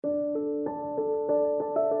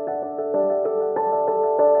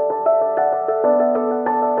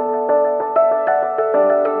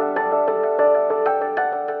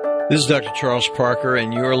This is Dr. Charles Parker,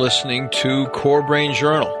 and you're listening to Core Brain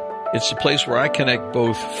Journal. It's a place where I connect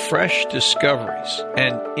both fresh discoveries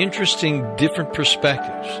and interesting different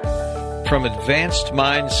perspectives from advanced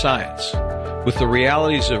mind science with the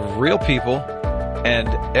realities of real people and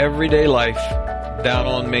everyday life down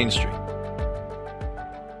on Main Street.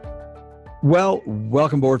 Well,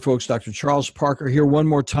 welcome aboard, folks. Dr. Charles Parker here one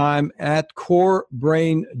more time at Core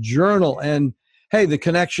Brain Journal. And hey, the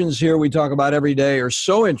connections here we talk about every day are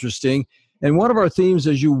so interesting. And one of our themes,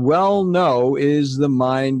 as you well know, is the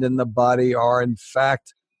mind and the body are, in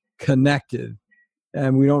fact, connected.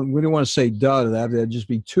 And we don't want to say duh to that. That'd just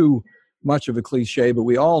be too much of a cliche, but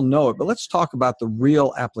we all know it. But let's talk about the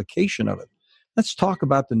real application of it. Let's talk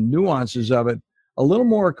about the nuances of it a little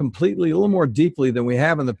more completely, a little more deeply than we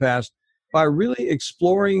have in the past by really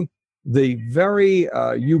exploring the very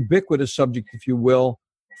ubiquitous subject, if you will,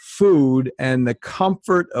 food and the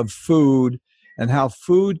comfort of food and how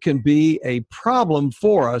food can be a problem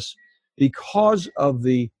for us because of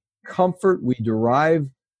the comfort we derive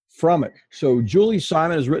from it. So Julie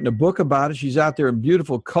Simon has written a book about it. She's out there in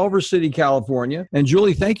beautiful Culver City, California. And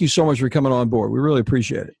Julie, thank you so much for coming on board. We really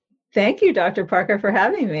appreciate it. Thank you, Dr. Parker, for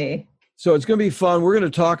having me. So it's going to be fun. We're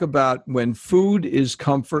going to talk about when food is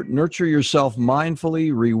comfort, nurture yourself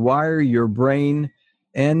mindfully, rewire your brain,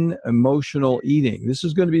 and emotional eating. This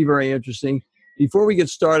is going to be very interesting. Before we get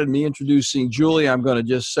started, me introducing Julie, I'm going to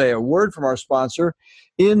just say a word from our sponsor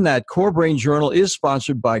in that Core Brain Journal is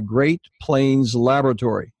sponsored by Great Plains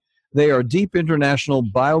Laboratory. They are deep international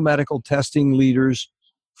biomedical testing leaders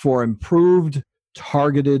for improved,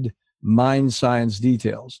 targeted mind science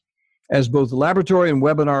details. As both laboratory and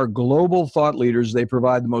webinar global thought leaders, they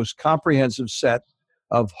provide the most comprehensive set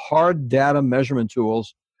of hard data measurement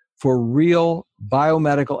tools for real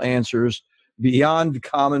biomedical answers beyond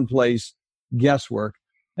commonplace guesswork.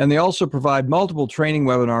 And they also provide multiple training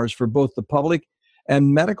webinars for both the public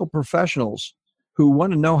and medical professionals who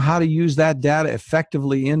want to know how to use that data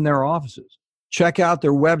effectively in their offices. Check out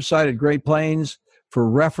their website at Great Plains for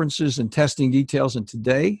references and testing details. And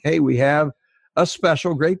today, hey, we have a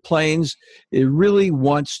special. Great Plains, it really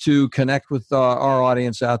wants to connect with our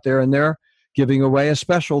audience out there, and they're giving away a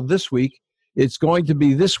special this week. It's going to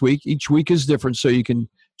be this week. Each week is different, so you can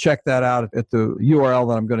check that out at the URL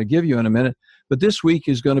that I'm going to give you in a minute. But this week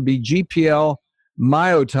is going to be GPL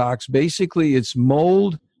Myotox. Basically, it's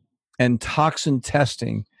mold and toxin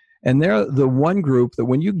testing. And they're the one group that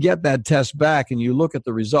when you get that test back and you look at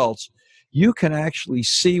the results, you can actually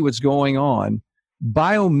see what's going on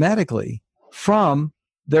biomedically from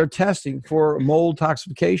their testing for mold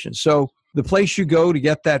toxification. So the place you go to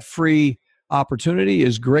get that free opportunity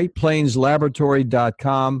is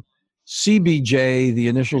greatplainslaboratory.com, CBJ, the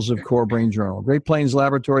initials of Core Brain Journal.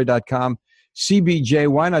 greatplainslaboratory.com, CBJ.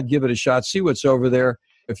 Why not give it a shot? See what's over there.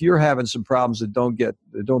 If you're having some problems that don't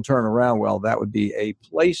turn around well, that would be a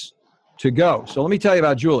place to go. So let me tell you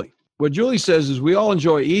about Julie. What Julie says is we all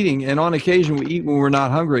enjoy eating, and on occasion we eat when we're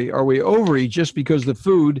not hungry, or we overeat just because the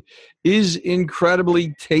food is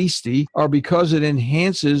incredibly tasty or because it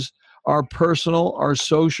enhances our personal, our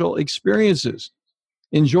social experiences.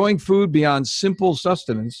 Enjoying food beyond simple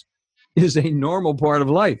sustenance is a normal part of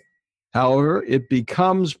life. However, it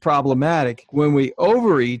becomes problematic when we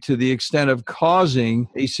overeat to the extent of causing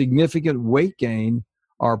a significant weight gain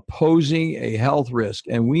or posing a health risk.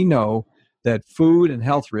 And we know that food and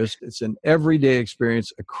health risk, it's an everyday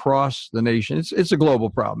experience across the nation. It's a global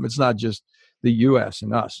problem. It's not just the U.S.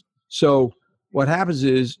 and us. So what happens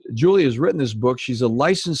is Julie has written this book. She's a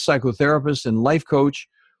licensed psychotherapist and life coach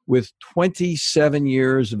with 27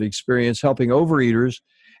 years of experience helping overeaters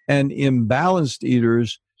and imbalanced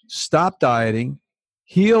eaters stop dieting,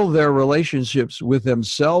 heal their relationships with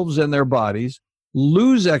themselves and their bodies,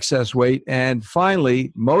 lose excess weight, and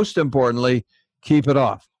finally, most importantly, keep it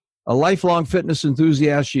off. A lifelong fitness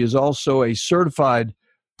enthusiast, she is also a certified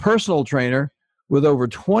personal trainer with over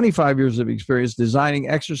 25 years of experience designing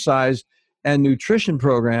exercise and nutrition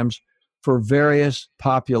programs for various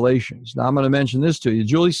populations. Now, I'm going to mention this to you.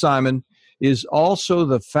 Julie Simon is also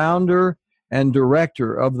the founder and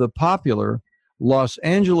director of the popular Los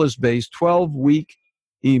Angeles-based 12-week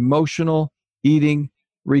emotional eating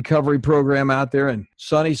recovery program out there in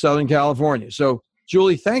sunny Southern California. So,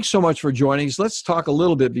 Julie, thanks so much for joining us. Let's talk a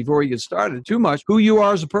little bit before we get started too much, who you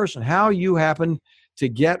are as a person, how you happen to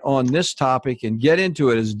get on this topic and get into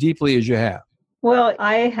it as deeply as you have. Well,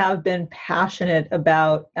 I have been passionate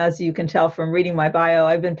about, as you can tell from reading my bio,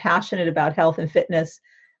 I've been passionate about health and fitness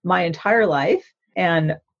my entire life.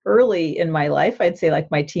 And early in my life, I'd say like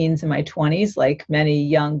my teens and my 20s, like many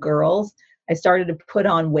young girls, I started to put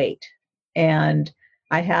on weight. And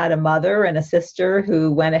I had a mother and a sister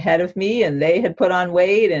who went ahead of me, and they had put on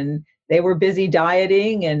weight, and they were busy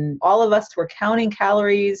dieting, and all of us were counting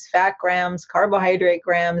calories, fat grams, carbohydrate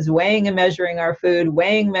grams, weighing and measuring our food,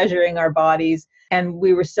 measuring our bodies, and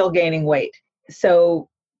we were still gaining weight. So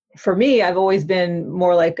for me, I've always been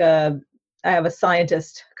more like I have a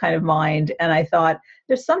scientist kind of mind, and I thought,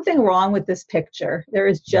 there's something wrong with this picture. There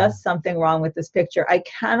is just something wrong with this picture. I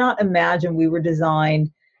cannot imagine we were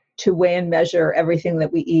designed to weigh and measure everything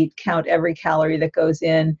that we eat, count every calorie that goes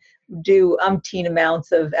in, do umpteen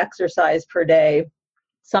amounts of exercise per day.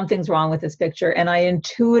 Something's wrong with this picture. And I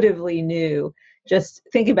intuitively knew, just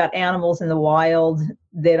thinking about animals in the wild,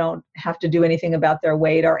 they don't have to do anything about their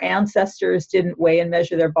weight. Our ancestors didn't weigh and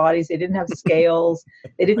measure their bodies. They didn't have scales.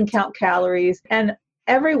 They didn't count calories. And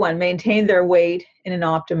everyone maintained their weight in an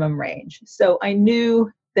optimum range. So I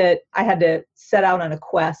knew that I had to set out on a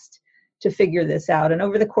quest to figure this out. And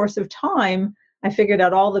over the course of time, I figured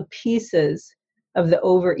out all the pieces of the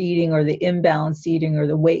overeating or the imbalanced eating or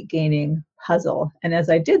the weight gaining puzzle. And as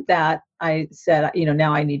I did that, I said,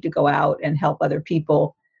 now I need to go out and help other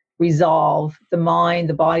people resolve the mind,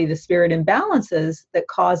 the body, the spirit imbalances that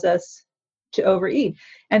cause us to overeat.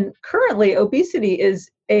 And currently, obesity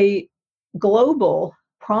is a global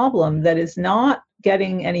problem that is not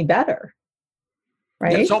getting any better.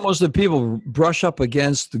 Right? It's almost that people brush up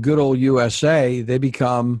against the good old USA, they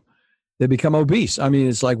become obese. I mean,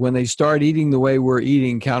 it's like when they start eating the way we're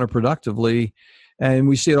eating counterproductively, and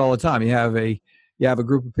we see it all the time. You have a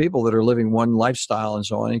group of people that are living one lifestyle and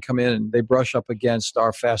so on, and come in and they brush up against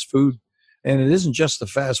our fast food. And it isn't just the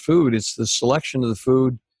fast food, it's the selection of the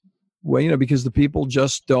food. Well, because the people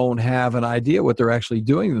just don't have an idea what they're actually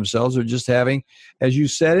doing themselves. They're just having, as you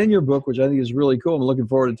said in your book, which I think is really cool, I'm looking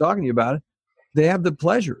forward to talking to you about it, they have the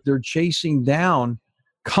pleasure. They're chasing down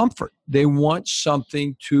comfort. They want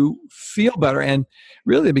something to feel better, and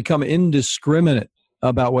really they become indiscriminate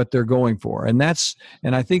about what they're going for. And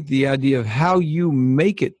I think the idea of how you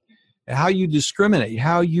make it, how you discriminate,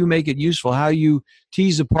 how you make it useful, how you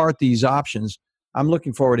tease apart these options, I'm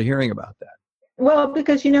looking forward to hearing about that. Well,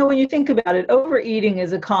 because, when you think about it, overeating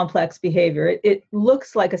is a complex behavior. It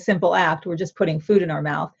looks like a simple act. We're just putting food in our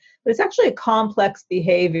mouth. But it's actually a complex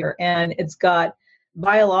behavior, and it's got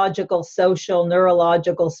biological, social,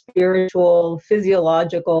 neurological, spiritual,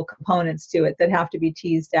 physiological components to it that have to be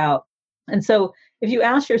teased out. And so if you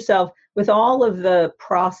ask yourself, with all of the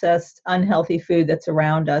processed, unhealthy food that's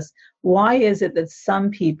around us, why is it that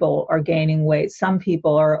some people are gaining weight, some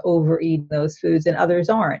people are overeating those foods, and others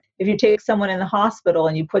aren't? If you take someone in the hospital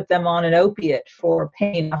and you put them on an opiate for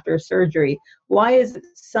pain after surgery, why is it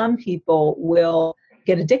some people will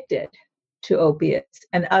get addicted to opiates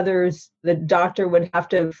and others, the doctor would have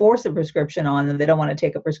to force a prescription on them? They don't want to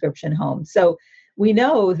take a prescription home. So we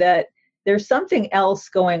know that there's something else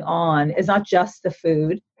going on. It's not just the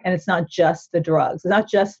food, and it's not just the drugs. It's not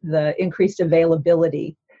just the increased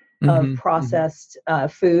availability of processed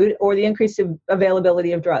food or the increased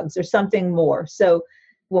availability of drugs. There's something more. So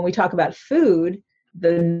when we talk about food, the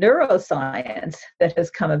neuroscience that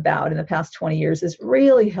has come about in the past 20 years has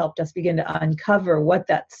really helped us begin to uncover what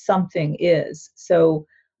that something is. So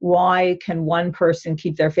why can one person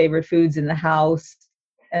keep their favorite foods in the house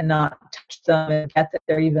and not touch them and get that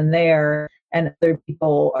they're even there, and other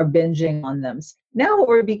people are binging on them? Now what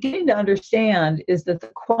we're beginning to understand is that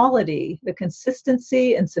the quality, the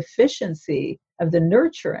consistency and sufficiency of the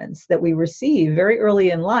nurturants that we receive very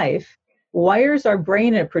early in life wires our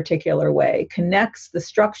brain in a particular way, connects the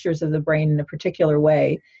structures of the brain in a particular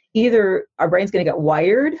way. Either our brain's going to get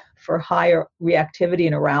wired for higher reactivity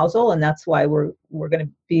and arousal, and that's why we're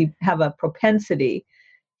going to have a propensity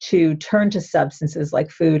to turn to substances like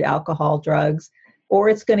food, alcohol, drugs, or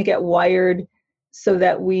it's going to get wired so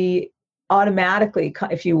that we automatically,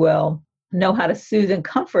 if you will, know how to soothe and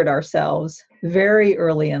comfort ourselves very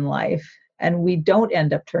early in life, and we don't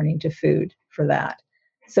end up turning to food for that.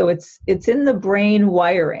 So it's in the brain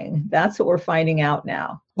wiring. That's what we're finding out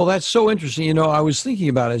now. Well, that's so interesting. I was thinking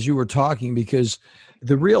about it as you were talking, because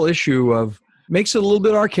the real issue of makes it a little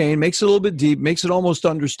bit arcane, makes it a little bit deep, makes it almost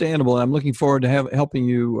understandable. And I'm looking forward to helping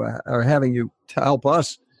you or having you to help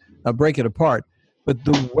us break it apart. But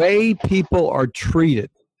the way people are treated,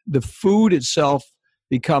 the food itself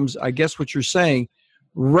becomes, I guess what you're saying,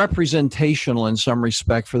 representational in some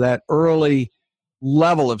respect for that early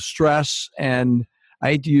level of stress. And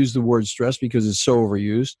I hate to use the word stress because it's so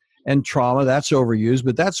overused, and trauma, that's overused,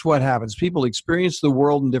 but that's what happens. People experience the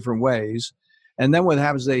world in different ways. And then what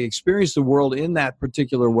happens, they experience the world in that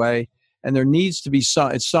particular way, and there needs to be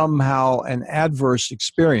somehow an adverse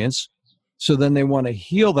experience. So then they want to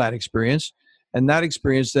heal that experience. And that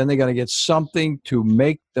experience, then they're going to get something to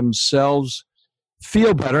make themselves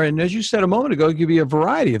feel better. And as you said a moment ago, it could be a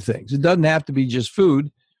variety of things. It doesn't have to be just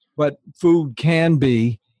food, but food can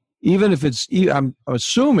be, even if it's, I'm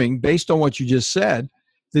assuming based on what you just said,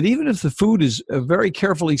 that even if the food is very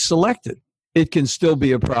carefully selected, it can still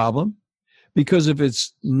be a problem. Because if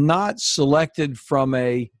it's not selected from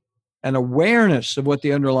an awareness of what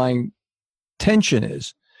the underlying tension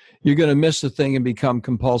is, you're going to miss the thing and become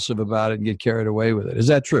compulsive about it and get carried away with it. Is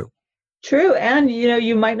that true? True. And,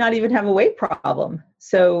 you might not even have a weight problem.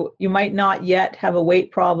 So you might not yet have a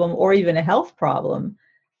weight problem or even a health problem.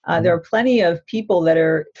 There are plenty of people that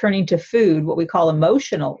are turning to food, what we call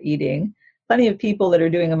emotional eating, plenty of people that are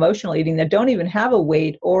doing emotional eating that don't even have a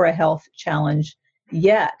weight or a health challenge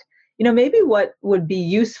yet. Maybe what would be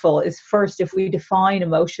useful is first if we define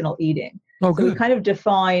emotional eating. Oh, so we kind of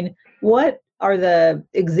define what are the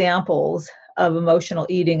examples of emotional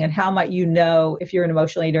eating and how might you know if you're an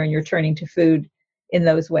emotional eater and you're turning to food in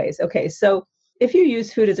those ways. Okay, so if you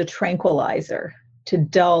use food as a tranquilizer to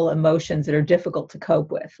dull emotions that are difficult to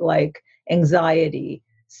cope with, like anxiety,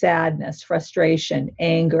 sadness, frustration,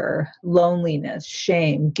 anger, loneliness,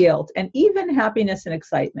 shame, guilt, and even happiness and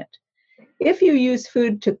excitement. If you use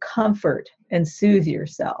food to comfort and soothe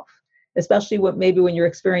yourself, especially when you're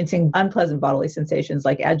experiencing unpleasant bodily sensations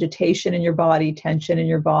like agitation in your body, tension in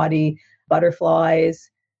your body, butterflies,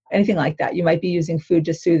 anything like that, you might be using food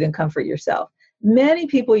to soothe and comfort yourself. Many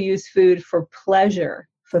people use food for pleasure,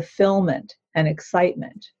 fulfillment, and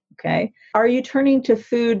excitement. Okay. Are you turning to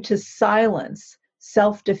food to silence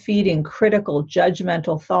self-defeating, critical,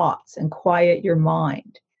 judgmental thoughts and quiet your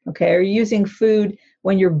mind? Okay. Are you using food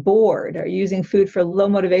when you're bored? Are you using food for low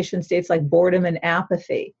motivation states like boredom and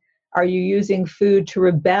apathy? Are you using food to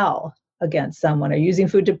rebel against someone? Are you using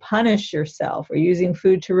food to punish yourself? Are you using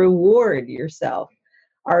food to reward yourself?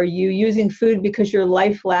 Are you using food because your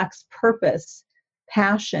life lacks purpose,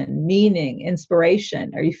 passion, meaning,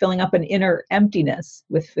 inspiration? Are you filling up an inner emptiness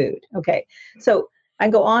with food? Okay, so I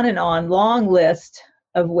go on and on, long list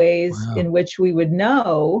of ways in which we would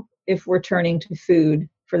know if we're turning to food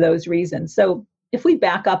for those reasons. So if we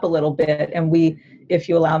back up a little bit and if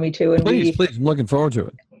you allow me to, and please, I'm looking forward to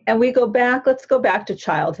it. And we go back, let's go back to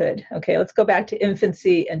childhood. Okay, let's go back to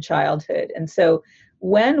infancy and childhood. And so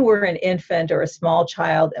when we're an infant or a small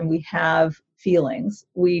child and we have feelings,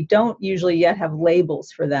 we don't usually yet have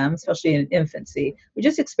labels for them, especially in infancy. We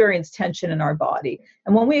just experience tension in our body.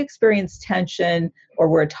 And when we experience tension, or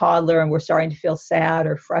we're a toddler and we're starting to feel sad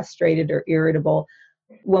or frustrated or irritable,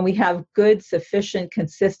 when we have good, sufficient,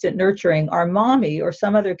 consistent nurturing, our mommy or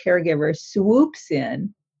some other caregiver swoops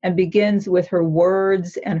in and begins with her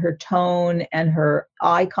words and her tone and her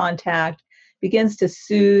eye contact, begins to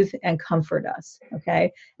soothe and comfort us,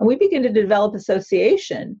 okay? And we begin to develop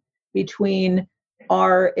association between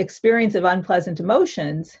our experience of unpleasant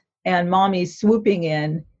emotions and mommy swooping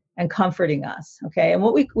in and comforting us, okay? And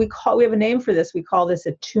what we have a name for this, we call this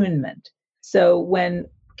attunement. So when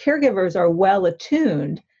caregivers are well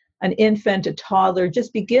attuned, an infant, a toddler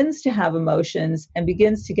just begins to have emotions and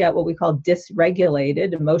begins to get what we call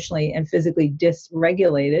dysregulated, emotionally and physically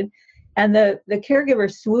dysregulated. And the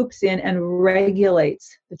caregiver swoops in and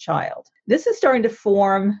regulates the child. This is starting to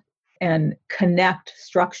form and connect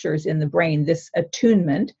structures in the brain, this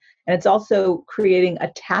attunement. And it's also creating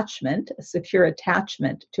attachment, a secure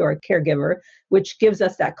attachment to our caregiver, which gives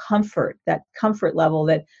us that comfort level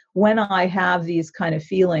that when I have these kind of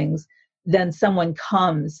feelings, then someone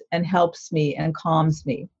comes and helps me and calms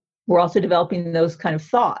me. We're also developing those kind of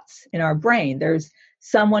thoughts in our brain. There's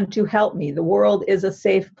someone to help me. The world is a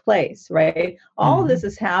safe place, right? All of this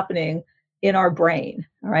is happening in our brain,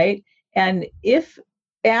 all right? And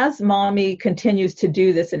as mommy continues to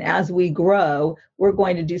do this and as we grow, we're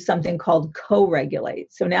going to do something called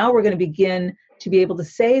co-regulate. So now we're going to begin to be able to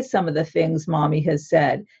say some of the things mommy has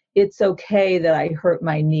said. It's okay that I hurt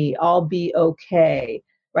my knee. I'll be okay,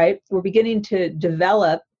 right? We're beginning to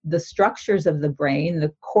develop the structures of the brain,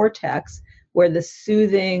 the cortex, where the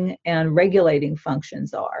soothing and regulating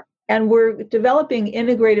functions are. And we're developing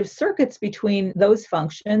integrative circuits between those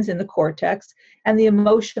functions in the cortex and the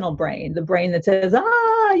emotional brain, the brain that says,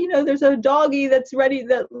 there's a doggy that's ready,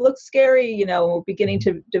 that looks scary, we're beginning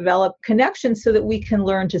to develop connections so that we can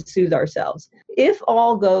learn to soothe ourselves. If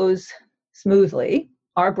all goes smoothly,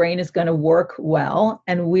 our brain is going to work well,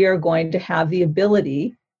 and we are going to have the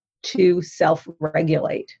ability to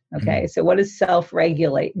self-regulate. Okay, so what does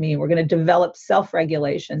self-regulate mean? We're going to develop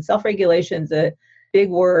self-regulation. Self-regulation is a big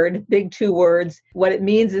word, big two words. What it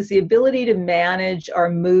means is the ability to manage our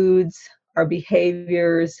moods, our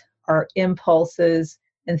behaviors, our impulses,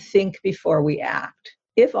 and think before we act.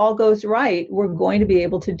 if all goes right, we're going to be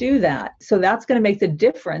able to do that. So that's going to make the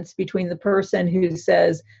difference between the person who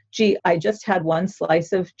says, gee, I just had one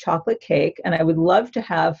slice of chocolate cake and I would love to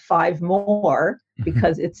have 5 more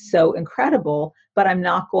because it's so incredible, but I'm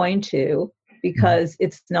not going to because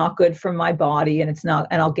it's not good for my body and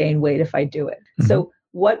I'll gain weight if I do it. So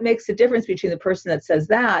what makes the difference between the person that says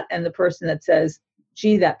that and the person that says,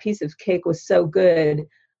 gee, that piece of cake was so good,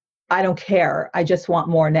 I don't care, I just want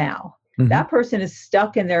more now? That person is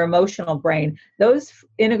stuck in their emotional brain. Those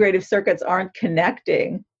integrative circuits aren't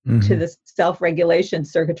connecting to the self-regulation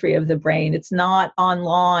circuitry of the brain. It's not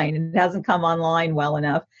online. It hasn't come online well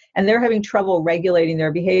enough. And they're having trouble regulating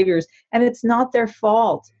their behaviors. And it's not their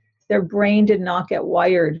fault. Their brain did not get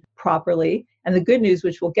wired properly. And the good news,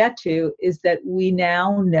 which we'll get to, is that we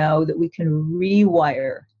now know that we can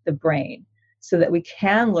rewire the brain so that we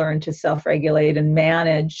can learn to self-regulate and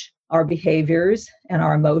manage our behaviors and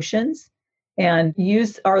our emotions and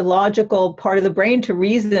use our logical part of the brain to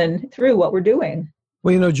reason through what we're doing.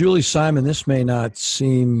 Well, Julie Simon, this may not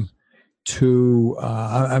seem too,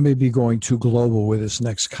 I may be going too global with this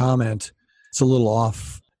next comment. It's a little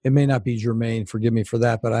off. It may not be germane, forgive me for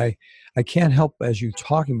that, but I can't help as you're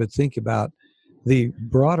talking but think about the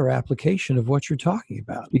broader application of what you're talking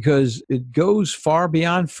about, because it goes far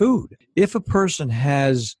beyond food. If a person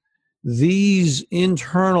has these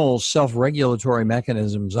internal self-regulatory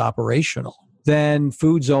mechanisms operational, then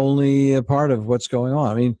food's only a part of what's going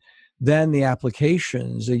on. I mean, then the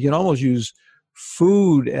applications, you can almost use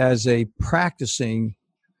food as a practicing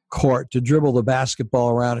court to dribble the basketball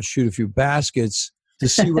around and shoot a few baskets to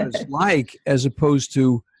see what it's like, as opposed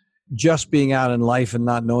to just being out in life and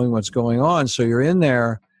not knowing what's going on. So you're in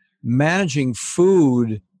there managing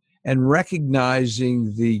food and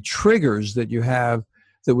recognizing the triggers that you have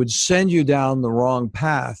that would send you down the wrong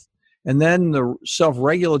path. And then the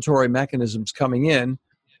self-regulatory mechanisms coming in.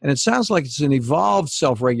 And it sounds like it's an evolved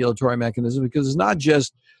self-regulatory mechanism, because it's not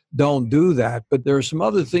just don't do that, but there are some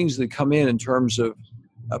other things that come in terms of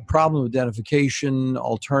problem identification,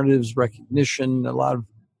 alternatives, recognition, a lot of,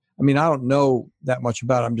 I don't know that much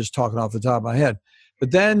about it. I'm just talking off the top of my head.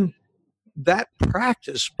 But then that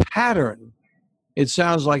practice pattern, it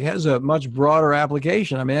sounds like, has a much broader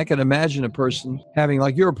application. I can imagine a person having,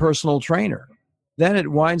 like, you're a personal trainer. Then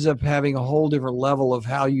it winds up having a whole different level of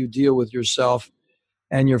how you deal with yourself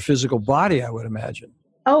and your physical body, I would imagine.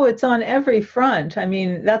 Oh, it's on every front.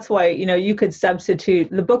 That's why, you could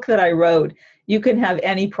substitute the book that I wrote. You can have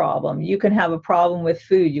any problem. You can have a problem with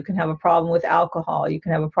food. You can have a problem with alcohol. You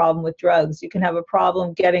can have a problem with drugs. You can have a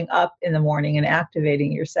problem getting up in the morning and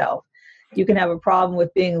activating yourself. You can have a problem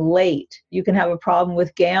with being late. You can have a problem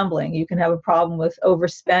with gambling. You can have a problem with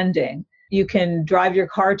overspending. You can drive your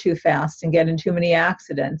car too fast and get in too many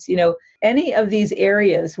accidents. Any of these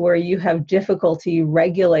areas where you have difficulty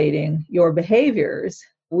regulating your behaviors,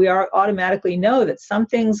 we automatically know that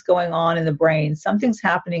something's going on in the brain, something's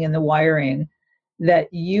happening in the wiring, that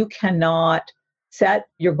you cannot set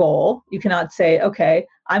your goal. You cannot say, okay,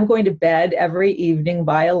 I'm going to bed every evening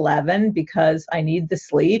by 11 because I need the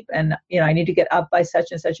sleep and I need to get up by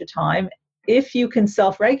such and such a time. If you can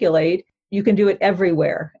self-regulate, you can do it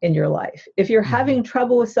everywhere in your life. If you're having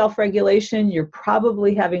trouble with self-regulation, you're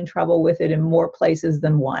probably having trouble with it in more places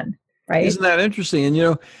than one, right? Isn't that interesting?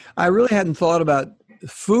 And, I really hadn't thought about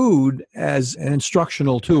food as an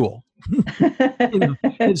instructional tool.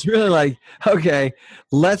 It's really like, okay,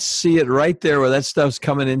 let's see it right there where that stuff's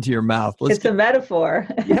coming into your mouth. It's a metaphor.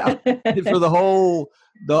 Yeah, for the whole,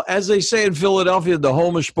 as they say in Philadelphia, the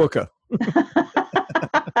whole mishpucha.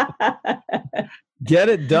 Get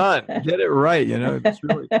it done. Get it right. It's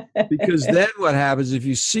really, because then what happens if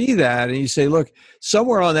you see that and you say, look,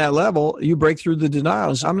 somewhere on that level, you break through the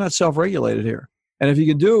denials. I'm not self-regulated here. And if you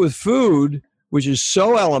can do it with food, which is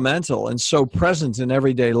so elemental and so present in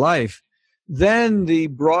everyday life, then the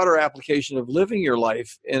broader application of living your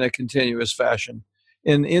life in a continuous fashion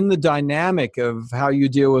and in the dynamic of how you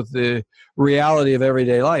deal with the reality of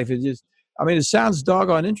everyday life. It sounds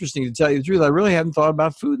doggone interesting, to tell you the truth. I really hadn't thought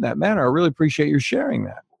about food in that manner. I really appreciate your sharing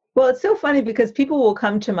that. Well, it's so funny because people will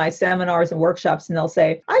come to my seminars and workshops and they'll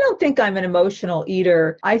say, I don't think I'm an emotional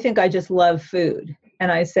eater. I think I just love food.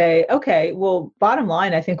 And I say, okay, well, bottom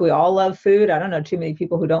line, I think we all love food. I don't know too many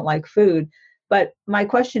people who don't like food. But my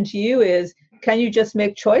question to you is, can you just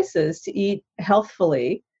make choices to eat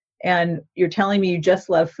healthfully? And you're telling me you just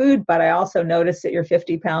love food, but I also notice that you're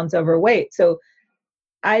 50 pounds overweight. So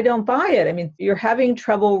I don't buy it. You're having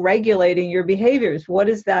trouble regulating your behaviors. What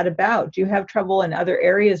is that about? Do you have trouble in other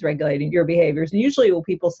areas regulating your behaviors? And usually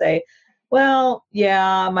people say, well,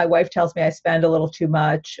 yeah, my wife tells me I spend a little too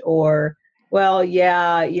much, or well,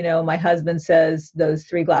 yeah, my husband says those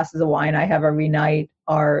 3 glasses of wine I have every night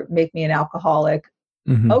make me an alcoholic.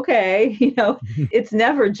 Hmm. Okay, it's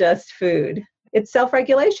never just food. It's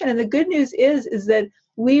self-regulation. And the good news is that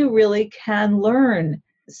we really can learn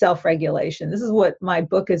self-regulation. This is what my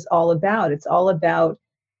book is all about. It's all about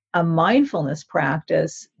a mindfulness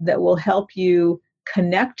practice that will help you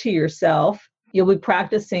connect to yourself. You'll be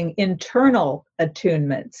practicing internal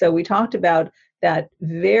attunement. So we talked about that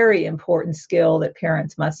very important skill that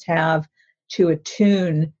parents must have to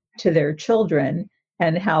attune to their children,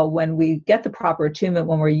 and how when we get the proper attunement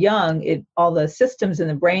when we're young, all the systems in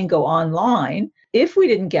the brain go online. If we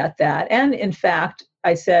didn't get that, and in fact,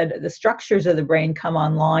 I said the structures of the brain come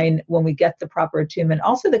online when we get the proper attunement.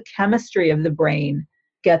 Also, the chemistry of the brain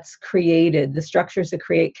gets created, the structures that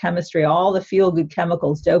create chemistry, all the feel-good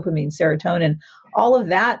chemicals, dopamine, serotonin, all of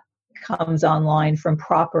that comes online from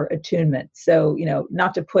proper attunement. So,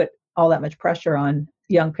 not to put all that much pressure on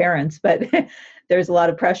young parents, but there's a lot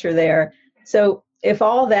of pressure there. So if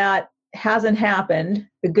all that hasn't happened,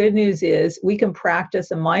 the good news is we can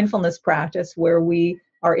practice a mindfulness practice where we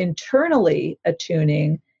are internally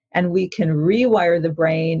attuning, and we can rewire the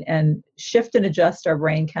brain and shift and adjust our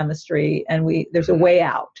brain chemistry, and there's a way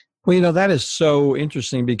out. Well, that is so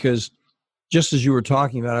interesting, because just as you were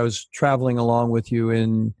talking about, I was traveling along with you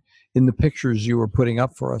in the pictures you were putting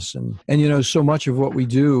up for us. And so much of what we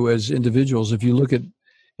do as individuals, if you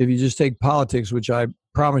just take politics, which I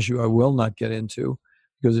promise you I will not get into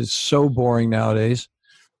because it's so boring nowadays,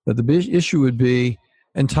 but the big issue would be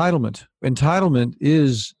entitlement. Entitlement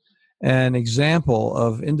is an example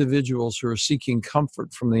of individuals who are seeking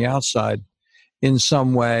comfort from the outside in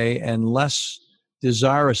some way and less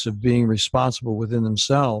desirous of being responsible within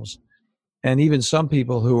themselves. And even some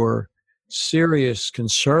people who are serious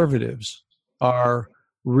conservatives are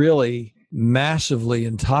really massively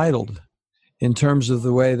entitled in terms of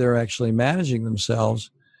the way they're actually managing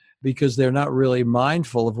themselves, because they're not really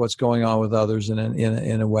mindful of what's going on with others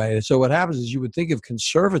in a way. So what happens is you would think of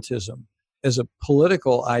conservatism as a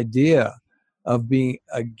political idea of being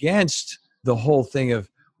against the whole thing of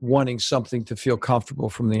wanting something to feel comfortable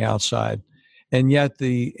from the outside. And yet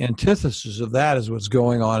the antithesis of that is what's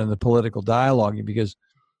going on in the political dialogue, because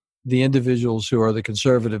the individuals who are the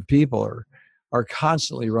conservative people are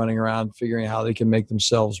constantly running around figuring out how they can make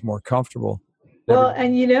themselves more comfortable. Well,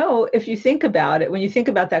 and if you think about it, when you think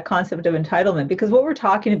about that concept of entitlement, because what we're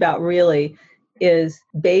talking about really is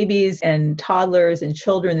babies and toddlers and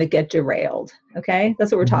children that get derailed. Okay,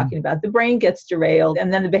 that's what we're talking about. The brain gets derailed,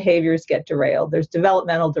 and then the behaviors get derailed. There's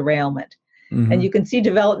developmental derailment. And you can see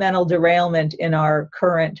developmental derailment in our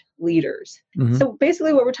current leaders. So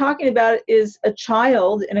basically what we're talking about is a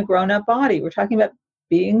child in a grown-up body. We're talking about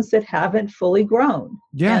beings that haven't fully grown.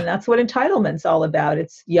 Yeah. And that's what entitlement's all about.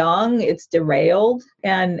 It's young, it's derailed,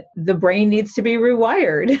 and the brain needs to be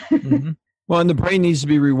rewired. Well, and the brain needs to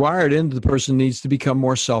be rewired, and the person needs to become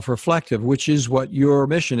more self-reflective, which is what your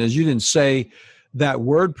mission is. You didn't say that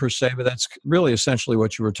word per se, but that's really essentially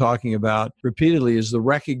what you were talking about repeatedly, is the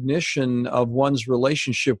recognition of one's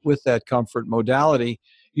relationship with that comfort modality,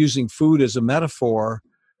 using food as a metaphor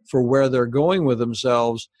for where they're going with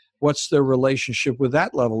themselves. What's their relationship with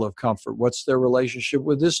that level of comfort? What's their relationship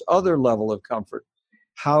with this other level of comfort?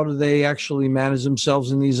 How do they actually manage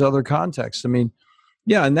themselves in these other contexts? I mean,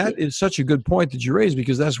 yeah, and that is such a good point that you raised,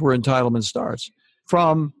 because that's where entitlement starts,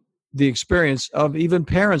 from the experience of even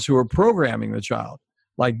parents who are programming the child.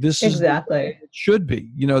 Like, this is exactly the way it should be.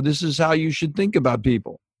 This is how you should think about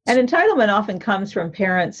people. And entitlement often comes from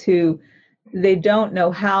parents who they don't know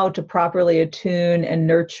how to properly attune and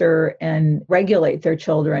nurture and regulate their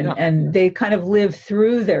children. Yeah. And they kind of live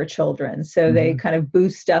through their children. So they kind of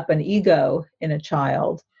boost up an ego in a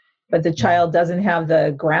child. But the child doesn't have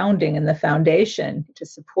the grounding and the foundation to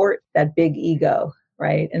support that big ego,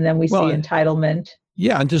 right? And then we see entitlement.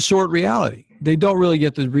 Yeah, and to sort reality. They don't really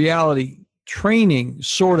get the reality training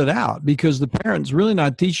sorted out, because the parent's really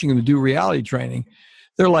not teaching them to do reality training.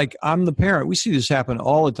 They're like, I'm the parent. We see this happen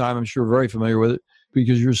all the time. I'm sure you're very familiar with it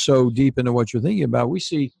because you're so deep into what you're thinking about. We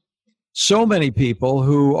see so many people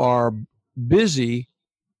who are busy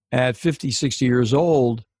at 50, 60 years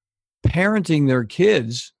old parenting their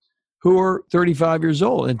kids who are 35 years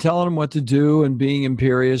old and telling them what to do and being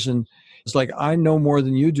imperious. And it's like, I know more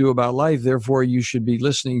than you do about life, therefore you should be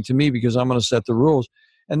listening to me because I'm going to set the rules.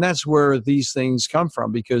 And that's where these things come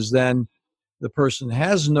from, because then the person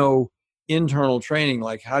has no internal training,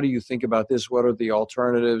 like, how do you think about this? What are the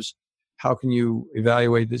alternatives? How can you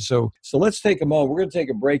evaluate this? So let's take a moment. We're going to take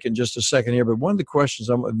a break in just a second here. But one of the questions,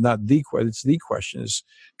 it's the question is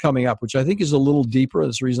coming up, which I think is a little deeper.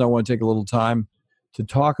 That's the reason I want to take a little time to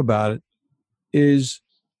talk about it. is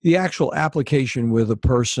the actual application with a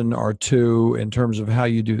person or two in terms of how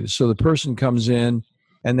you do this. So the person comes in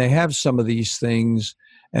and they have some of these things,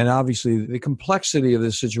 and obviously the complexity of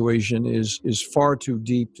this situation is far too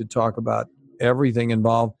deep to talk about everything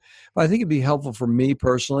involved. But I think it'd be helpful for me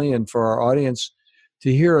personally and for our audience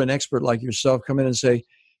to hear an expert like yourself come in and say,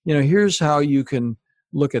 here's how you can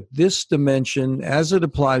look at this dimension as it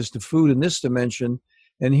applies to food in this dimension,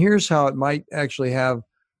 and here's how it might actually have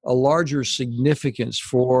a larger significance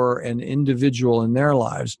for an individual in their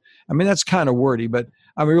lives. I mean, that's kind of wordy, but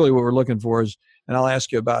I mean, really what we're looking for is, and I'll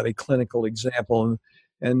ask you about a clinical example.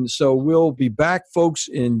 And so we'll be back, folks,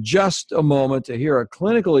 in just a moment to hear a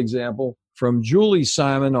clinical example from Julie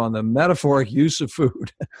Simon on the metaphoric use of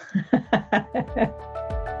food.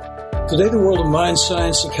 Today, the world of mind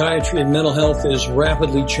science, psychiatry, and mental health is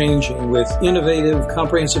rapidly changing with innovative,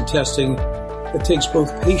 comprehensive testing that takes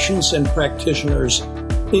both patients and practitioners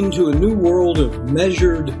into a new world of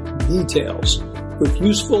measured details with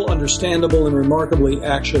useful, understandable, and remarkably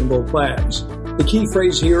actionable plans. The key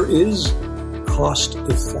phrase here is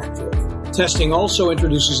cost-effective. Testing also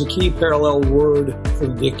introduces a key parallel word: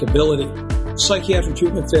 predictability. Psychiatric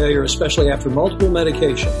treatment failure, especially after multiple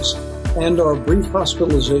medications and or brief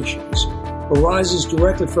hospitalizations, arises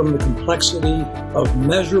directly from the complexity of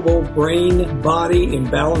measurable brain-body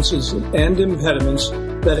imbalances and impediments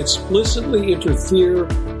that explicitly interfere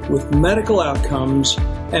with medical outcomes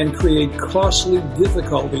and create costly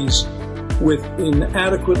difficulties with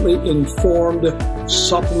inadequately informed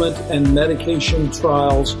supplement and medication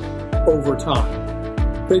trials over time.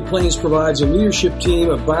 Great Plains provides a leadership team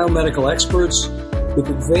of biomedical experts with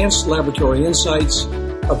advanced laboratory insights,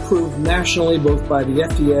 approved nationally both by the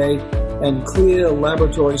FDA and CLIA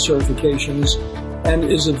laboratory certifications, and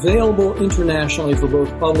is available internationally for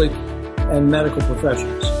both public and medical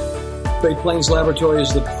professionals. Great Plains Laboratory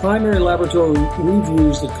is the primary laboratory we've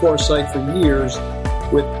used at CoreSight for years,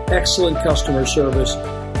 with excellent customer service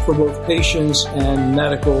for both patients and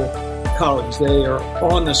medical colleagues. They are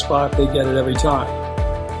on the spot. They get it every time.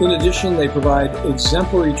 In addition, they provide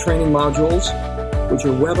exemplary training modules, which are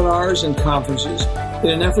webinars and conferences, in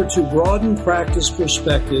an effort to broaden practice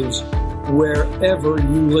perspectives wherever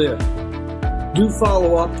you live. Do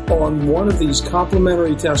follow up on one of these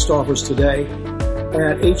complimentary test offers today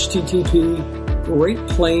at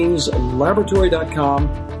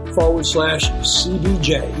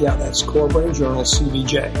http://greatplainslaboratory.com/CBJ. Yeah, that's Core Brain Journal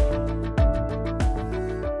CBJ.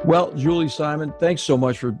 Well, Julie Simon, thanks so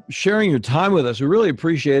much for sharing your time with us. We really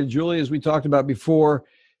appreciate it. Julie, as we talked about before,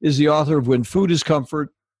 is the author of When Food is Comfort,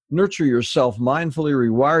 Nurture Yourself Mindfully,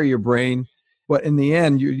 Rewire Your Brain. But in the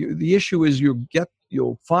end, the issue is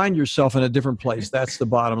you'll find yourself in a different place. That's the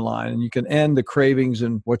bottom line. And you can end the cravings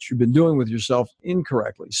and what you've been doing with yourself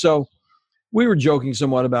incorrectly. So we were joking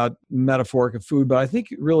somewhat about metaphoric of food, but I think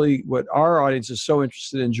really what our audience is so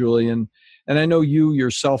interested in, Julie, and I know you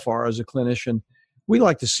yourself are as a clinician, we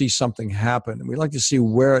like to see something happen. And we like to see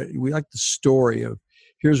we like the story of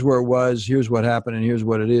here's where it was, here's what happened, and here's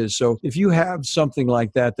what it is. So if you have something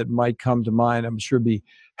like that might come to mind, I'm sure be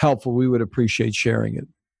helpful. We would appreciate sharing it.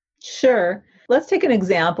 Sure. Let's take an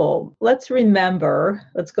example. Let's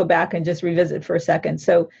go back and just revisit for a second.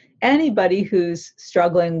 So anybody who's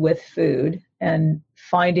struggling with food and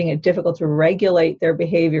finding it difficult to regulate their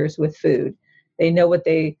behaviors with food, they know what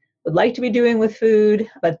they would like to be doing with food,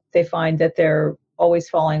 but they find that they're always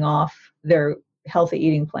falling off their healthy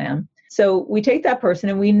eating plan. So we take that person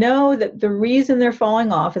and we know that the reason they're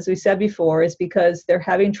falling off, as we said before, is because they're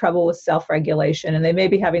having trouble with self-regulation, and they may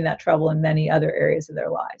be having that trouble in many other areas of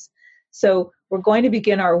their lives. So we're going to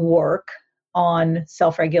begin our work on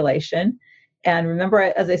self-regulation. And remember,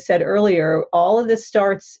 as I said earlier, all of this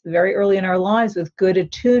starts very early in our lives with good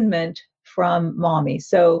attunement from mommy.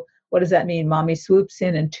 So what does that mean? Mommy swoops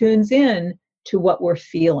in and tunes in to what we're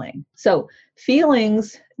feeling. So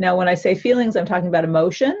feelings, now when I say feelings, I'm talking about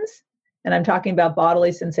emotions, and I'm talking about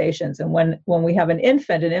bodily sensations. And when we have an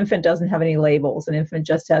infant doesn't have any labels. An infant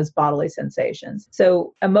just has bodily sensations.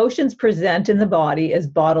 So emotions present in the body as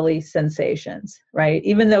bodily sensations, right?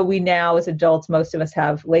 Even though we now as adults, most of us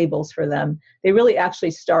have labels for them, they really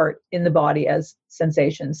actually start in the body as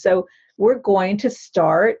sensations. So we're going to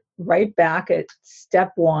start right back at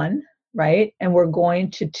step one, right? And we're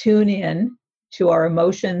going to tune in to our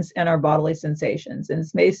emotions and our bodily sensations. And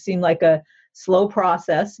this may seem like a slow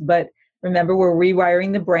process, but remember, we're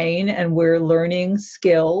rewiring the brain and we're learning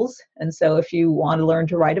skills. And so if you want to learn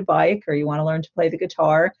to ride a bike or you want to learn to play the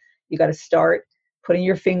guitar, you got to start putting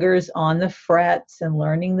your fingers on the frets and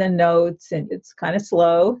learning the notes. And it's kind of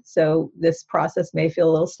slow. So this process may feel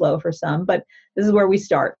a little slow for some, but this is where we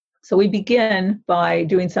start. So we begin by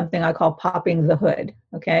doing something I call popping the hood,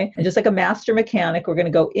 okay? And just like a master mechanic, we're going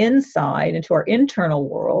to go inside into our internal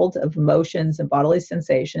world of emotions and bodily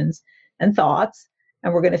sensations and thoughts,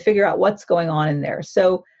 and we're going to figure out what's going on in there.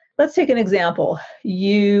 So let's take an example.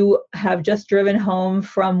 You have just driven home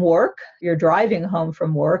from work, you're driving home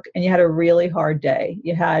from work, and you had a really hard day.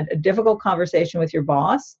 You had a difficult conversation with your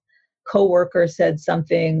boss, coworker said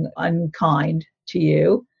something unkind to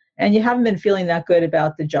you, and you haven't been feeling that good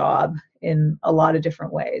about the job in a lot of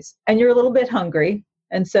different ways. And you're a little bit hungry.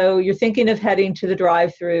 And so you're thinking of heading to the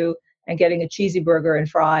drive-thru and getting a cheesy burger and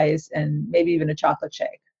fries and maybe even a chocolate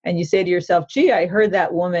shake. And you say to yourself, gee, I heard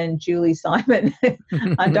that woman, Julie Simon,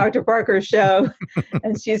 on Dr. Parker's show,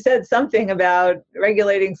 and she said something about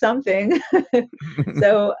regulating something.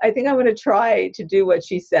 So I think I'm going to try to do what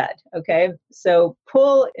she said. Okay. So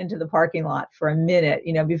pull into the parking lot for a minute,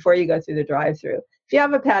 before you go through the drive-thru. If you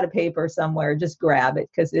have a pad of paper somewhere, just grab it,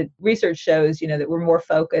 because research shows, that we're more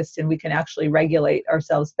focused and we can actually regulate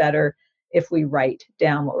ourselves better if we write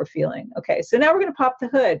down what we're feeling. Okay. So now we're going to pop the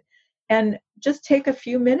hood. And just take a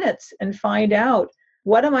few minutes and find out,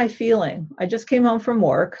 what am I feeling? I just came home from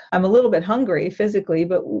work. I'm a little bit hungry physically,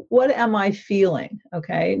 but what am I feeling?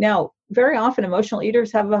 Okay. Now, very often emotional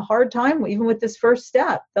eaters have a hard time even with this first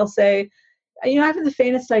step. They'll say, I haven't the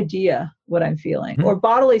faintest idea what I'm feeling. Mm-hmm. Or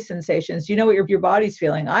bodily sensations. You know what your body's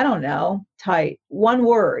feeling? I don't know. Tight. One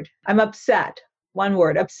word. I'm upset. One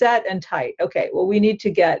word. Upset and tight. Okay. Well, we need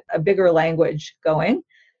to get a bigger language going.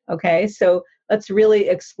 Okay. So let's really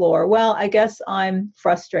explore. Well, I guess I'm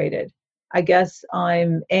frustrated. I guess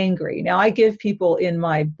I'm angry. Now, I give people in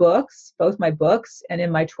my books, both my books and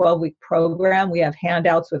in my 12-week program, we have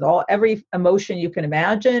handouts with every emotion you can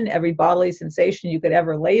imagine, every bodily sensation you could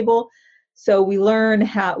ever label. So we learn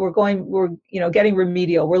how we're getting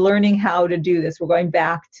remedial. We're learning how to do this. We're going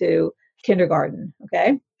back to kindergarten.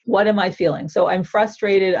 Okay. What am I feeling? So I'm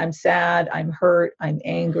frustrated. I'm sad. I'm hurt. I'm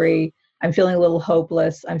angry. I'm feeling a little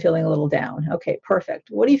hopeless. I'm feeling a little down. Okay, perfect.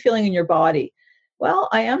 What are you feeling in your body? Well,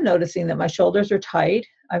 I am noticing that my shoulders are tight.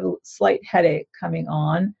 I have a slight headache coming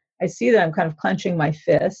on. I see that I'm kind of clenching my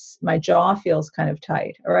fists. My jaw feels kind of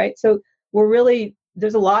tight. All right. So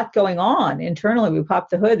there's a lot going on internally. We pop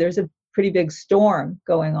the hood. There's a pretty big storm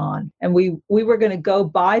going on. And we were going to go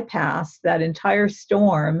bypass that entire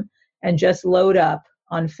storm and just load up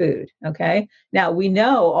on food. Okay. Now we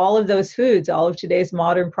know all of those foods, all of today's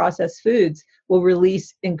modern processed foods will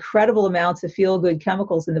release incredible amounts of feel-good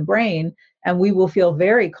chemicals in the brain, and we will feel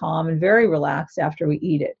very calm and very relaxed after we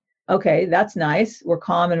eat it. Okay. That's nice. We're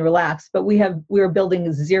calm and relaxed, but we're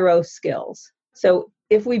building zero skills. So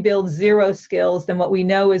if we build zero skills, then what we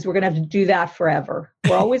know is we're going to have to do that forever.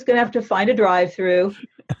 We're always going to have to find a drive-thru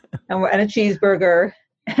and a cheeseburger,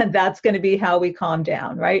 and that's going to be how we calm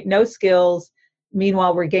down, right? No skills.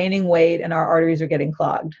 Meanwhile, we're gaining weight and our arteries are getting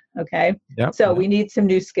clogged. Okay. Yep, so we need some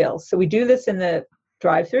new skills. So we do this in the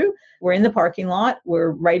drive-thru. We're in the parking lot.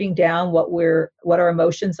 We're writing down what our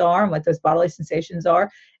emotions are and what those bodily sensations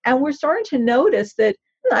are. And we're starting to notice that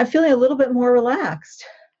I'm feeling a little bit more relaxed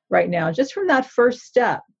right now. Just from that first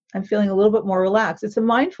step, I'm feeling a little bit more relaxed. It's a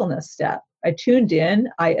mindfulness step. I tuned in,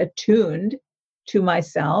 I attuned to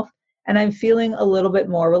myself, and I'm feeling a little bit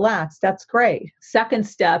more relaxed. That's great. Second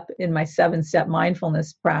step in my 7-step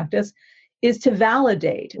mindfulness practice is to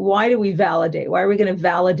validate. Why do we validate? Why are we going to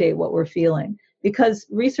validate what we're feeling? Because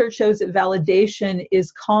research shows that validation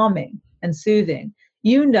is calming and soothing.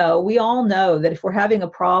 We all know that if we're having a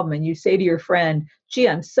problem and you say to your friend, gee,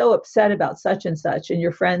 I'm so upset about such and such, and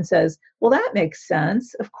your friend says, well, that makes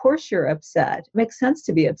sense. Of course you're upset. It makes sense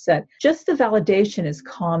to be upset. Just the validation is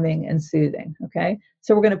calming and soothing, okay?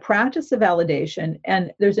 So we're going to practice the validation.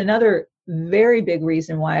 And there's another very big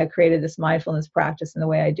reason why I created this mindfulness practice in the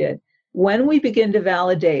way I did. When we begin to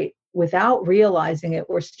validate without realizing it,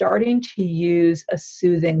 we're starting to use a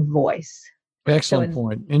soothing voice. Excellent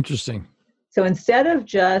point. Interesting. So instead of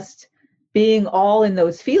just being all in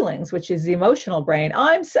those feelings, which is the emotional brain,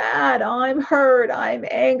 I'm sad, I'm hurt, I'm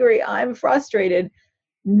angry, I'm frustrated.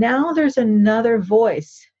 Now there's another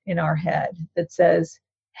voice in our head that says,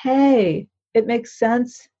 hey, it makes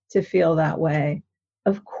sense to feel that way.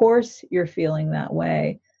 Of course you're feeling that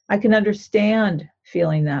way. I can understand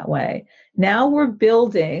feeling that way. Now we're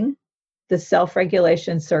building the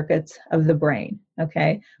self-regulation circuits of the brain,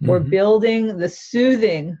 okay? Mm-hmm. We're building the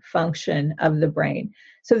soothing function of the brain.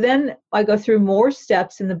 So then I go through more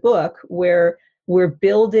steps in the book where we're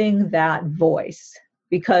building that voice.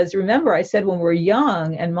 Because remember, I said when we're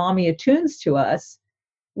young and mommy attunes to us,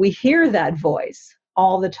 we hear that voice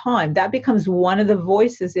all the time. That becomes one of the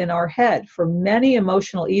voices in our head for many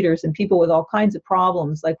emotional eaters and people with all kinds of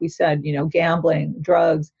problems, like we said, gambling,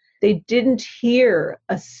 drugs. They didn't hear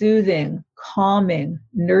a soothing, calming,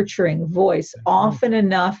 nurturing voice often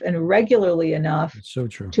enough and regularly enough It's so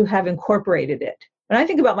true. to have incorporated it. When I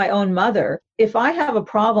think about my own mother, if I have a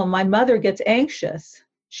problem, my mother gets anxious.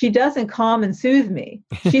 She doesn't calm and soothe me.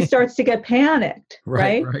 She starts to get panicked,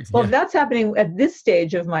 right? Well, Yeah. if that's happening at this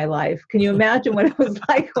stage of my life, can you imagine what it was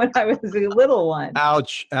like when I was a little one?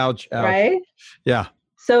 Ouch, ouch, ouch. Right? Yeah.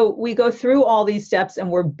 So we go through all these steps and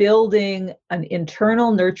we're building an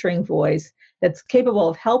internal nurturing voice that's capable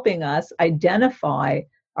of helping us identify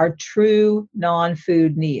our true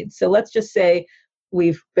non-food needs. So let's just say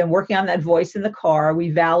we've been working on that voice in the car.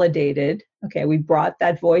 We validated. Okay, we brought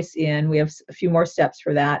that voice in. We have a few more steps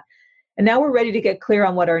for that. And now we're ready to get clear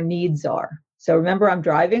on what our needs are. So remember, I'm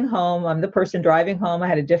driving home. I'm the person driving home. I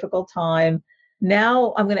had a difficult time.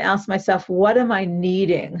 Now I'm going to ask myself, what am I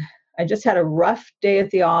needing? I just had a rough day at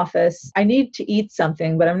the office. I need to eat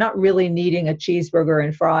something, but I'm not really needing a cheeseburger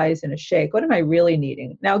and fries and a shake. What am I really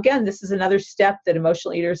needing? Now, again, this is another step that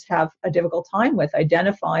emotional eaters have a difficult time with,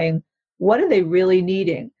 identifying what are they really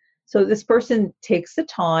needing. So this person takes the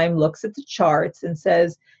time, looks at the charts and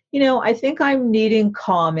says, I think I'm needing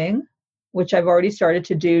calming, which I've already started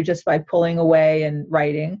to do just by pulling away and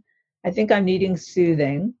writing. I think I'm needing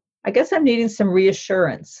soothing. I guess I'm needing some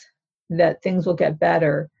reassurance that things will get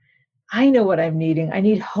better. I know what I'm needing. I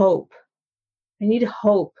need hope. I need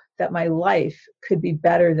hope that my life could be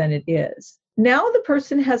better than it is. Now the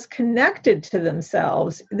person has connected to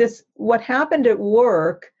themselves. What happened at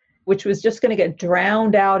work, which was just going to get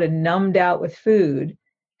drowned out and numbed out with food,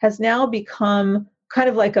 has now become kind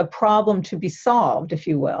of like a problem to be solved, if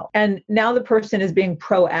you will. And now the person is being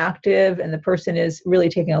proactive and the person is really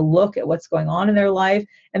taking a look at what's going on in their life.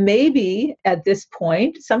 And maybe at this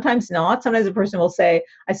point, sometimes not, sometimes a person will say,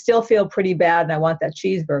 I still feel pretty bad and I want that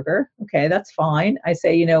cheeseburger. Okay, that's fine. I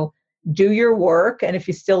say, do your work. And if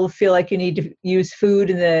you still feel like you need to use food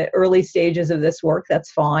in the early stages of this work,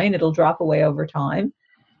 that's fine. It'll drop away over time.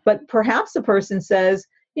 But perhaps the person says,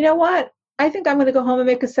 you know what? I think I'm going to go home and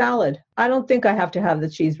make a salad. I don't think I have to have the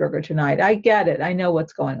cheeseburger tonight. I get it. I know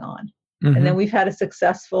what's going on. Mm-hmm. And then we've had a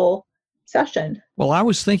successful session. Well, I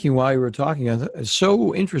was thinking while you were talking, it's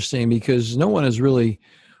so interesting because no one has really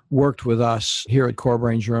worked with us here at Core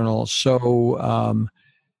Brain Journal so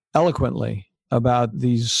eloquently about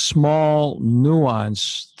these small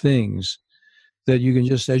nuanced things that you can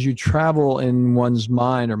just, as you travel in one's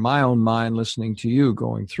mind or my own mind, listening to you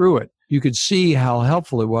going through it, you could see how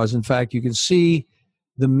helpful it was. In fact, you can see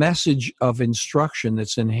the message of instruction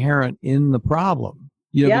that's inherent in the problem.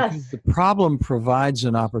 Yes. Because the problem provides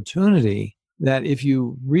an opportunity that if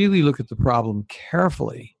you really look at the problem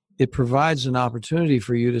carefully, it provides an opportunity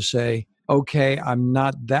for you to say, okay, I'm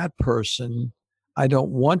not that person. I don't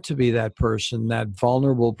want to be that person, that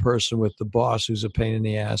vulnerable person with the boss who's a pain in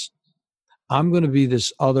the ass. I'm going to be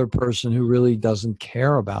this other person who really doesn't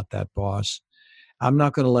care about that boss. I'm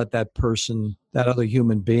not going to let that person, that other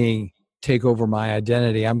human being, take over my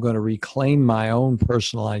identity. I'm going to reclaim my own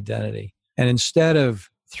personal identity. And instead of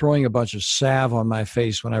throwing a bunch of salve on my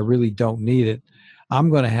face when I really don't need it,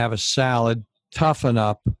 I'm going to have a salad, toughen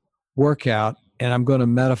up, work out, and I'm going to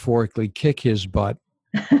metaphorically kick his butt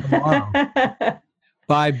tomorrow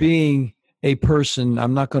by being a person.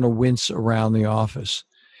 I'm not going to wince around the office.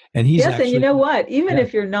 And he's and you know what? Even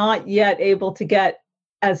if you're not yet able to get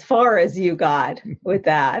as far as you got with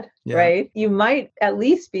that, right? You might at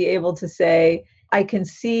least be able to say, I can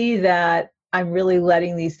see that I'm really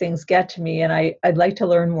letting these things get to me, and I'd like to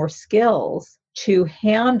learn more skills to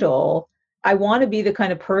handle. I want to be the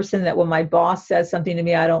kind of person that when my boss says something to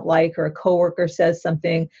me I don't like, or a coworker says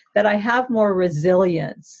something, that I have more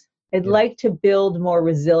resilience. I'd like to build more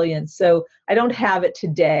resilience. So I don't have it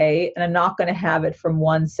today, and I'm not going to have it from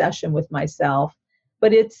one session with myself.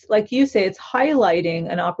 But it's like you say, it's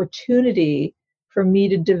highlighting an opportunity for me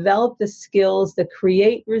to develop the skills that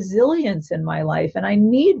create resilience in my life. And I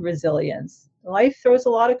need resilience. Life throws a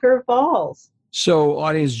lot of curveballs. So,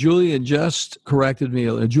 audience, Julie had just corrected me.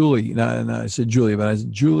 I said Julie, but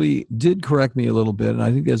Julie did correct me a little bit. And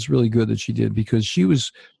I think that's really good that she did, because she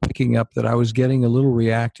was picking up that I was getting a little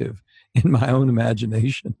reactive in my own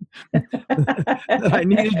imagination. I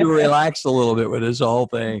needed to relax a little bit with this whole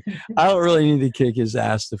thing. I don't really need to kick his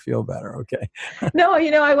ass to feel better, okay? No,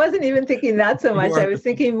 I wasn't even thinking that so much. I was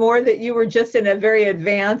thinking more that you were just in a very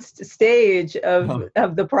advanced stage of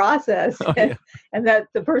the process, and that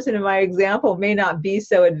the person in my example may not be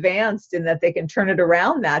so advanced in that they can turn it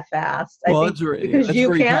around that fast. Because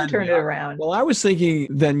you can turn it around. Well, I was thinking,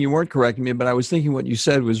 then you weren't correcting me, but I was thinking what you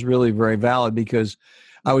said was really very valid, because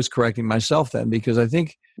I was correcting myself then, because I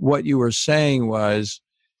think what you were saying was,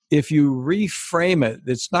 if you reframe it,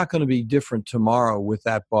 it's not going to be different tomorrow with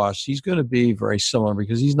that boss. He's going to be very similar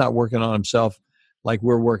because he's not working on himself like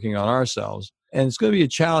we're working on ourselves. And it's going to be a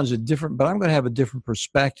challenge, but I'm going to have a different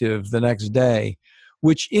perspective the next day,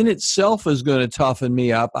 which in itself is going to toughen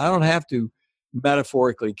me up. I don't have to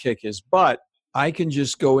metaphorically kick his butt. I can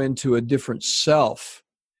just go into a different self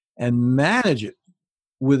and manage it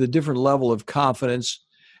with a different level of confidence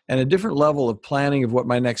and a different level of planning of what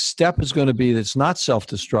my next step is going to be that's not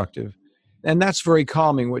self-destructive. And that's very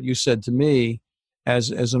calming, what you said to me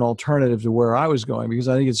as an alternative to where I was going, because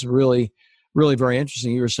I think it's really, really very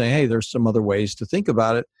interesting. You were saying, hey, there's some other ways to think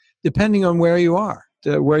about it, depending on where you are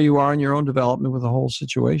in your own development with the whole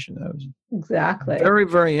situation. That was exactly very,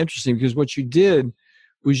 very interesting, because what you did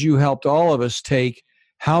was you helped all of us take,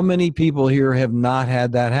 how many people here have not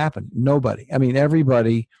had that happen? Nobody. I mean,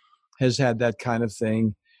 everybody has had that kind of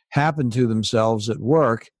thing happen to themselves at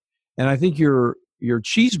work. And I think your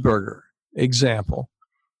cheeseburger example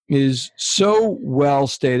is so well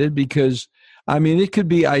stated, because, I mean, it could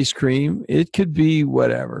be ice cream, it could be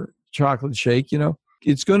whatever, chocolate shake,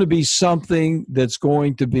 it's going to be something that's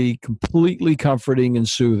going to be completely comforting and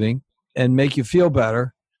soothing and make you feel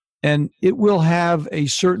better. And it will have a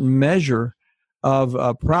certain measure of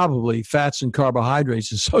probably fats and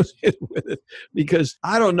carbohydrates associated with it, because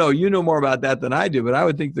I don't know, you know more about that than I do, but I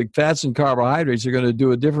would think the fats and carbohydrates are going to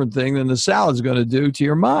do a different thing than the salad's going to do to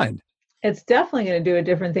your mind. It's definitely going to do a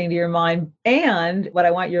different thing to your mind. And what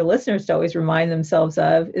I want your listeners to always remind themselves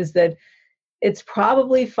of is that it's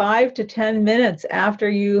probably 5 to 10 minutes after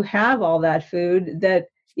you have all that food that,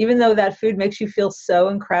 even though that food makes you feel so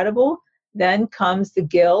incredible, then comes the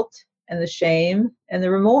guilt and the shame and the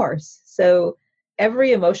remorse. So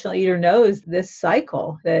every emotional eater knows this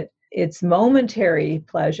cycle, that it's momentary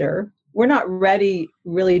pleasure. We're not ready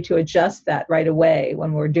really to adjust that right away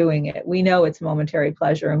when we're doing it. We know it's momentary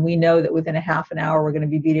pleasure, and we know that within a half an hour we're going to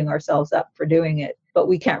be beating ourselves up for doing it, but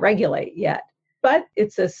we can't regulate yet. But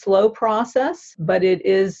it's a slow process, but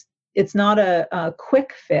it's not a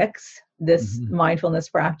quick fix, this mindfulness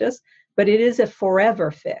practice, but it is a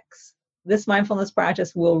forever fix. This mindfulness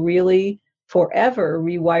practice will really forever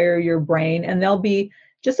rewire your brain, and there'll be,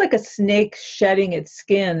 just like a snake shedding its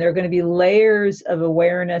skin, there are going to be layers of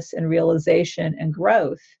awareness and realization and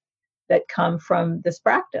growth that come from this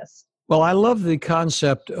practice. Well, I love the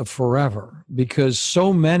concept of forever, because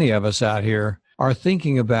so many of us out here are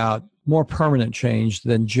thinking about more permanent change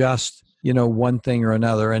than just, one thing or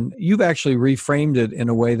another. And you've actually reframed it in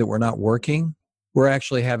a way that we're not working. We're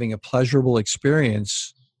actually having a pleasurable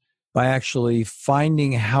experience by actually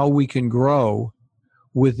finding how we can grow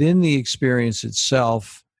within the experience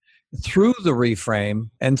itself through the reframe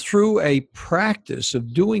and through a practice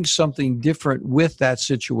of doing something different with that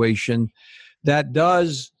situation that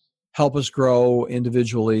does help us grow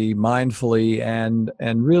individually, mindfully, and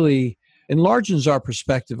really enlarges our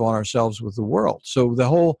perspective on ourselves with the world. So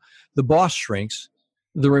the boss shrinks,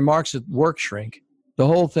 the remarks at work shrink, the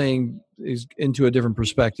whole thing is into a different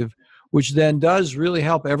perspective, which then does really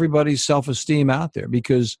help everybody's self-esteem out there,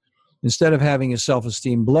 because instead of having a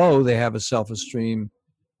self-esteem blow, they have a self-esteem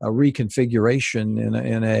reconfiguration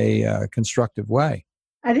in a constructive way.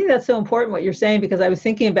 I think that's so important what you're saying, because I was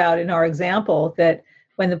thinking about in our example that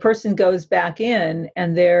when the person goes back in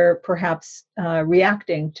and they're perhaps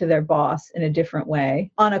reacting to their boss in a different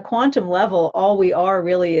way, on a quantum level, all we are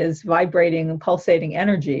really is vibrating and pulsating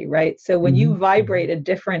energy, right? So when you vibrate a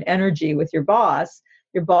different energy with your boss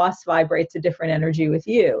vibrates a different energy with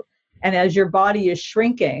you. And as your body is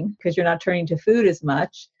shrinking, because you're not turning to food as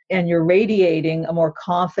much, and you're radiating a more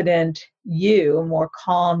confident you, a more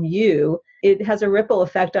calm you, it has a ripple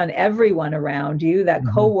effect on everyone around you. That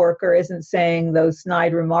coworker isn't saying those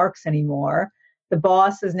snide remarks anymore. The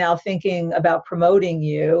boss is now thinking about promoting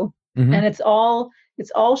you. And it's all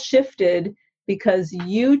shifted because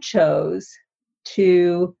you chose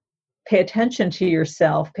to pay attention to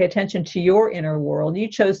yourself, pay attention to your inner world. You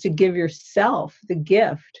chose to give yourself the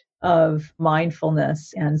gift of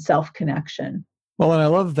mindfulness and self-connection. Well, and I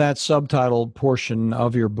love that subtitled portion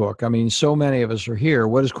of your book. I mean, so many of us are here.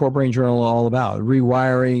 What is Core Brain Journal all about?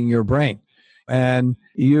 Rewiring your brain. And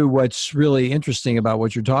what's really interesting about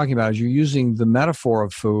what you're talking about is you're using the metaphor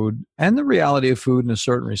of food and the reality of food in a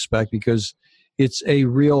certain respect, because it's a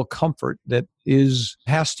real comfort that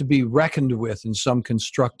has to be reckoned with in some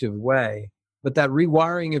constructive way. But that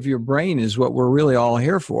rewiring of your brain is what we're really all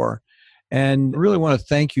here for. And I really want to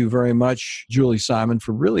thank you very much, Julie Simon,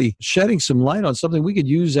 for really shedding some light on something we could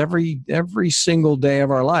use every single day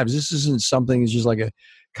of our lives. This isn't something that's just like a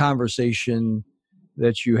conversation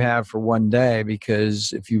that you have for one day,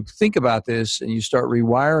 because if you think about this and you start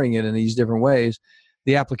rewiring it in these different ways,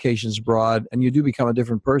 the application's broad, and you do become a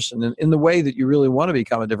different person in the way that you really want to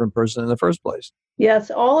become a different person in the first place. Yes,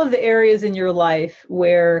 all of the areas in your life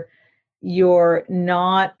where you're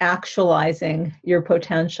not actualizing your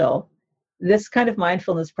potential, this kind of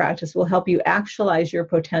mindfulness practice will help you actualize your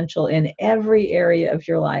potential in every area of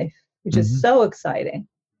your life, which is so exciting.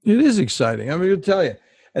 It is exciting. I'm going to tell you.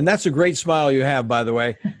 And that's a great smile you have, by the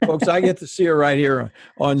way. Folks, I get to see her right here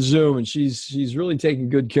on Zoom, and she's really taking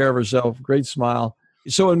good care of herself. Great smile.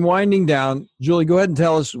 So in winding down, Julie, go ahead and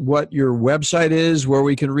tell us what your website is, where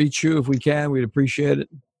we can reach you if we can. We'd appreciate it.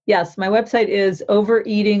 Yes, my website is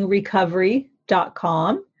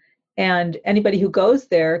overeatingrecovery.com. And anybody who goes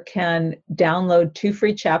there can download 2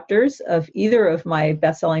 free chapters of either of my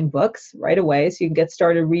best-selling books right away, so you can get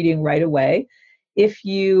started reading right away. If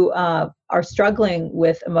you are struggling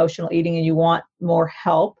with emotional eating and you want more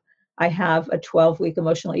help, I have a 12-week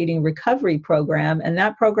emotional eating recovery program, and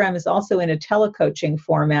that program is also in a telecoaching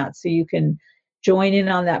format, so you can join in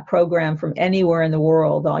on that program from anywhere in the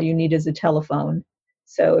world. All you need is a telephone.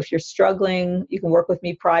 So if you're struggling, you can work with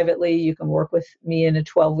me privately. You can work with me in a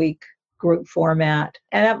 12-week group format.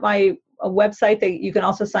 And at my website, you can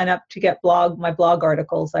also sign up to get my blog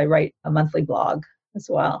articles. I write a monthly blog as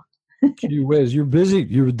well. Gee whiz, you're busy.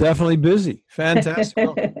 You're definitely busy. Fantastic.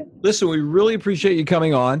 Well, listen, we really appreciate you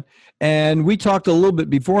coming on. And we talked a little bit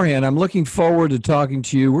beforehand. I'm looking forward to talking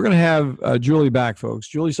to you. We're going to have Julie back, folks.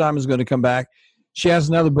 Julie Simon's going to come back. She has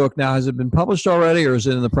another book now. Has it been published already, or is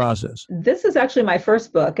it in the process? This is actually my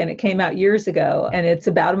first book, and it came out years ago, and it's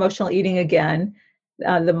about emotional eating again,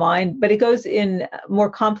 the mind, but it goes in more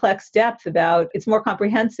complex depth it's more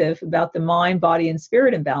comprehensive about the mind, body, and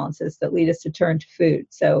spirit imbalances that lead us to turn to food.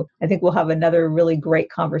 So I think we'll have another really great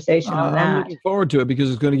conversation on that. I'm looking forward to it because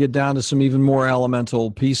it's going to get down to some even more elemental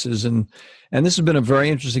pieces. And this has been a very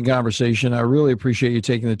interesting conversation. I really appreciate you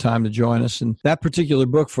taking the time to join us. And that particular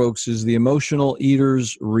book, folks, is The Emotional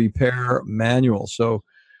Eater's Repair Manual. So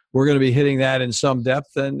we're going to be hitting that in some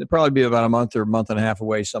depth, and it'll probably be about a month or a month and a half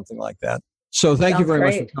away, something like that. So thank you very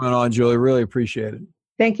much for coming on, Julie. Really appreciate it.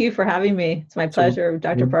 Thank you for having me. It's my pleasure,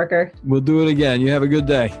 Dr. Parker. We'll do it again. You have a good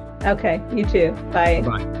day. Okay, you too. Bye.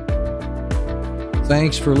 Bye-bye.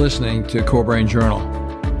 Thanks for listening to Core Brain Journal.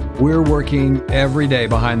 We're working every day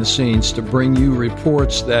behind the scenes to bring you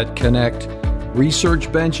reports that connect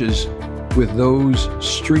research benches with those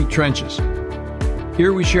street trenches.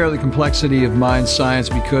 Here we share the complexity of mind science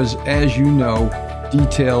because, as you know,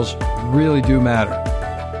 details really do matter.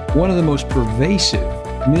 One of the most pervasive,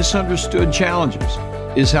 misunderstood challenges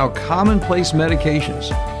is how commonplace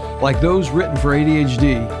medications, like those written for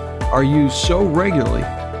ADHD, are used so regularly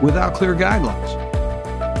without clear guidelines.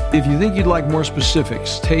 If you think you'd like more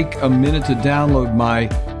specifics, take a minute to download my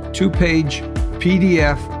 2-page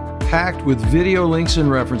PDF packed with video links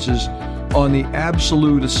and references on the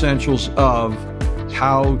absolute essentials of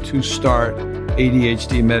how to start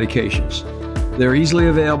ADHD medications. They're easily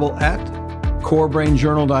available at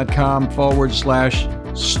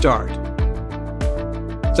corebrainjournal.com/start.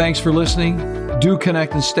 Thanks for listening. Do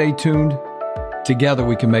connect and stay tuned. Together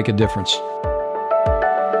we can make a difference.